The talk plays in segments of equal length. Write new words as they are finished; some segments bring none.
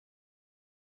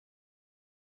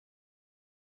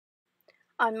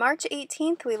On March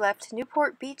 18th, we left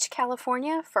Newport Beach,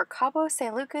 California for Cabo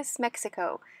San Lucas,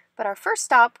 Mexico, but our first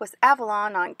stop was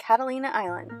Avalon on Catalina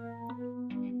Island.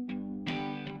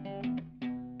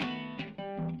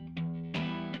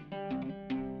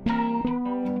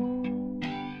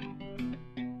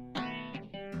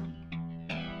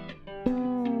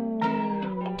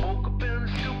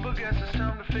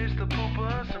 Face the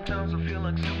pooper. Sometimes I feel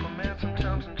like Superman,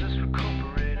 sometimes I'm just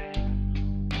recuperating.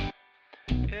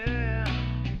 Yeah.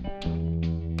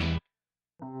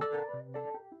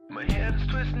 My head is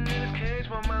twisting in its cage,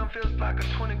 my mind feels like a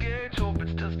 20 gauge. Hope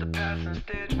it's just a passing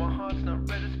stage, my heart's not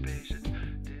ready to spacious.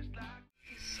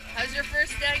 How's your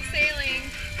first day sailing?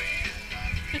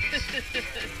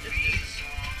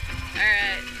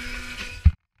 Alright.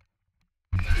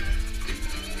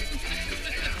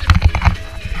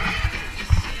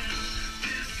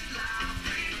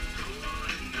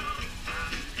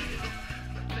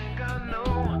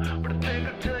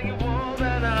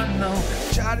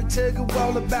 Try to tell you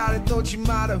all about it, thought you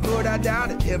might have heard, I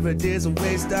doubt it. Every day's a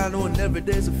waste, I know, and every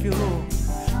day's a funeral.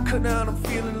 Cause now I'm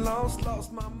feeling lost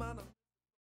my mind.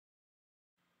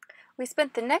 We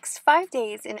spent the next 5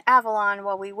 days in Avalon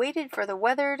while we waited for the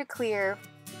weather to clear.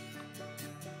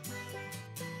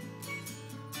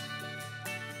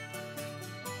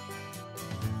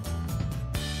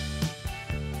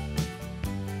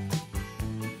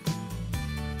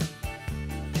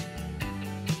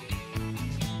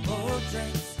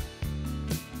 Drinks.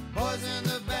 Boys in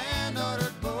the band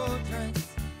ordered boat drinks.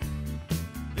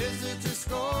 Visitors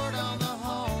scored on the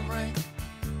home rink.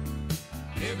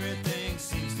 Everything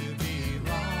seems to be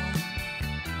wrong.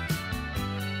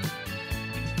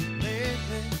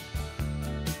 Lately,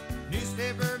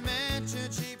 newspaper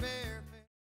mentioned cheap airfare.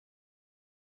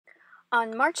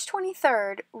 On March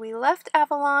 23rd, we left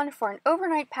Avalon for an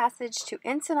overnight passage to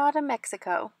Ensenada,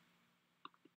 Mexico.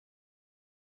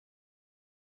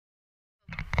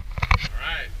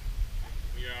 Alright,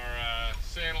 we are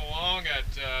sailing along at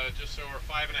just over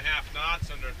 5.5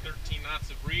 knots under 13 knots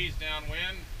of breeze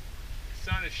downwind.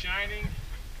 The sun is shining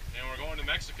and we're going to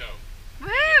Mexico. Woo!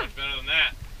 Much better than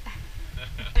that.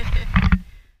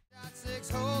 Got 6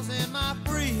 holes in my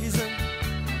freezer.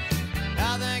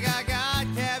 I think I got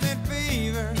cabin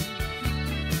fever.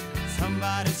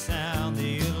 Somebody sound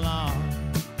the alarm.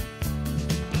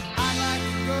 I'd like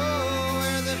to go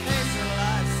where the pace of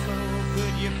life's slow.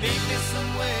 Could you meet me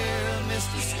somewhere,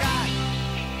 Mr. Sky?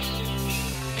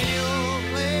 Any old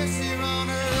place here on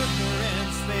Earth or in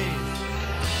space.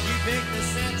 You pick the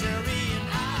century and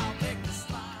I'll pick the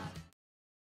spot.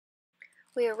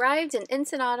 We arrived in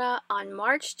Ensenada on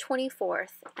March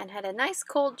 24th and had a nice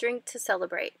cold drink to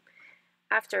celebrate.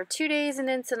 After 2 days in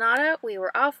Ensenada, we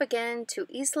were off again to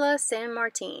Isla San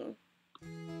Martin.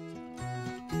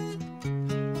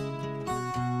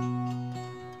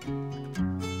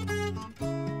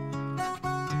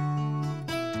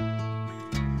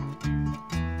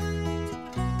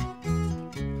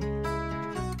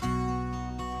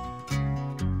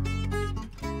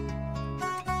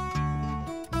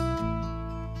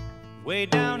 Way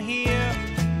down here,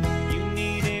 you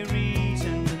need a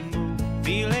reason to move.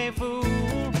 Feel a fool,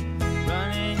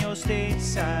 running your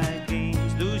stateside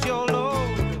games. Lose your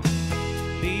load,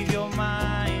 leave your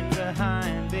mind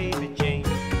behind, baby Jane.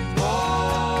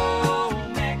 Oh,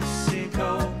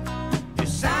 Mexico, you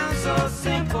sound so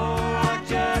simple, I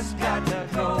just got to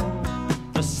go.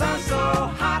 The sun's so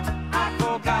hot, I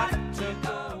forgot to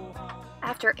go home.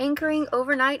 After anchoring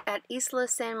overnight at Isla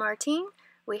San Martin,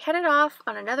 we headed off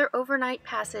on another overnight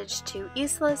passage to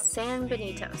Isla San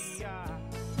Benitos.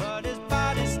 But his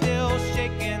body's still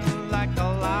shaking like a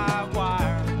live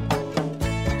wire.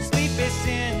 Sleepy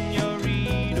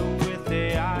senorita with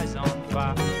the eyes on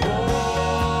fire.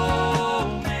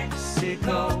 Oh,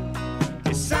 Mexico,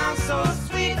 it sounds so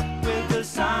sweet with the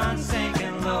sun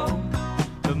sinking low.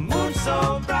 The moon's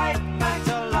so bright, like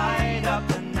to light up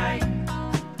the night.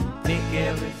 Make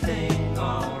everything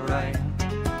alright.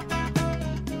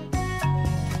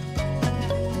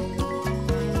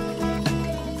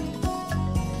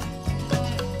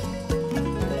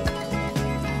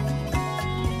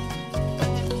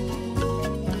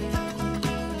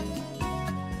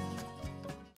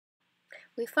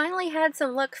 We finally had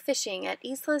some luck fishing at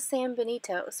Isla San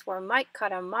Benitos, where Mike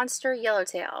caught a monster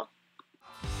yellowtail.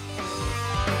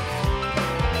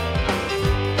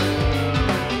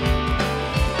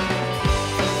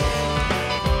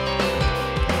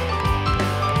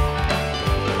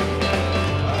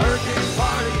 Hurricane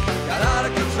party got out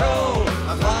of control.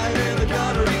 I'm lying in the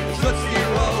gutter eating Tootsie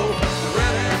Roll. The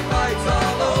redhead bites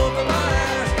all over my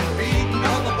ass, beating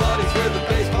on my buddies with a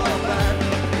baseball bat.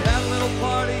 We had a little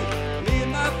party, me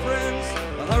and my friends.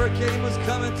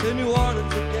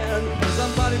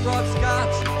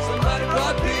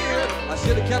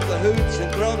 hooch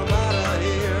and thrown them out of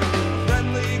here.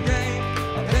 Friendly game,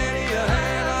 a penny a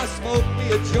hand. I smoke me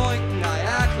a joint and I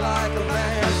act like a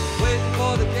man. Waiting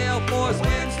for the gale force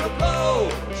winds to blow.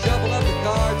 Shovel up the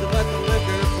cards and let the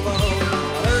liquor flow.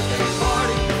 A hurricane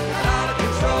party got out of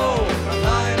control. I'm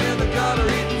lying in the gutter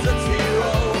eating Tootsie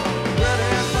Roll. Red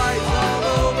hand fights all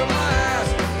over my ass.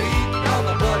 Beating on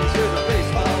my buddies with a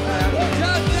baseball bat.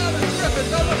 Just Devin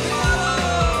Griffith on the piano.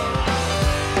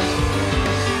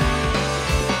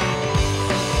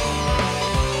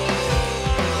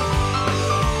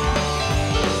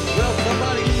 Well,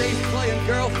 somebody's bass playing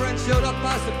girlfriend showed up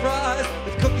by surprise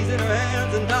with cookies in her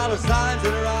hands and dollar signs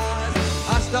in her eyes.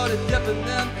 I started dipping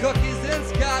them cookies in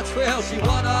scotch. Well, she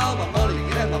won all my money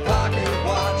and my pocket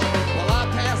watch. Well, I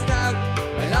passed out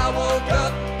and I woke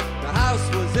up. The house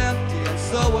was empty and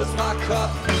so was my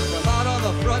cup. From out on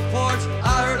the front porch,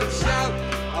 I heard them shout.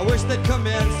 I wish they'd come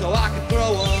in so I could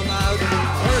throw them out.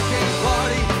 Hurricane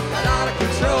party got out of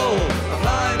control. I'm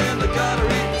lying in the gutter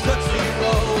eating Tootsie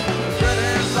Roll. Red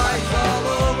hand lights all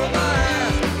over my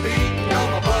ass. Beating on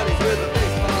my buddies with a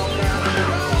baseball bat.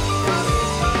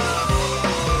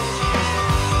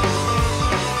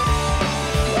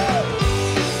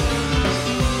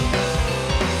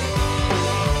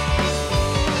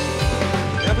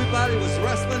 Everybody was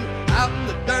wrestling out in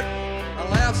the dirt. I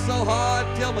laughed so hard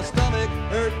till my stomach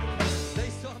hurt. They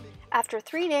saw me. After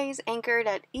 3 days anchored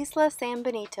at Isla San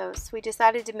Benitos, we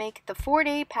decided to make the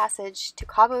 4-day passage to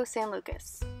Cabo San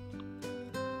Lucas.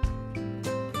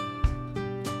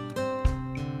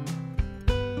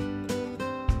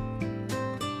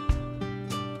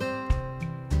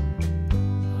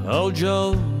 Old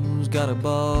Joe's got a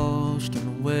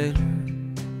Boston whaler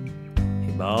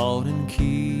he bought in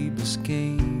Key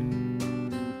Biscayne,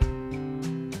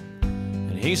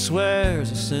 and he swears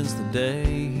that since the day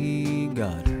he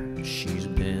got her, she's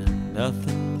been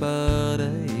nothing but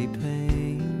a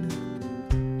pain.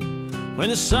 When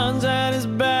the sun's at his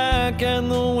back and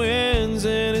the wind's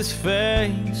in his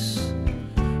face,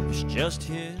 it's just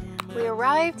him. We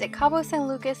arrived at Cabo San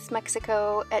Lucas,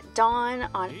 Mexico at dawn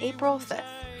on April 5th.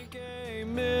 $1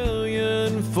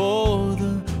 million for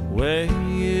the way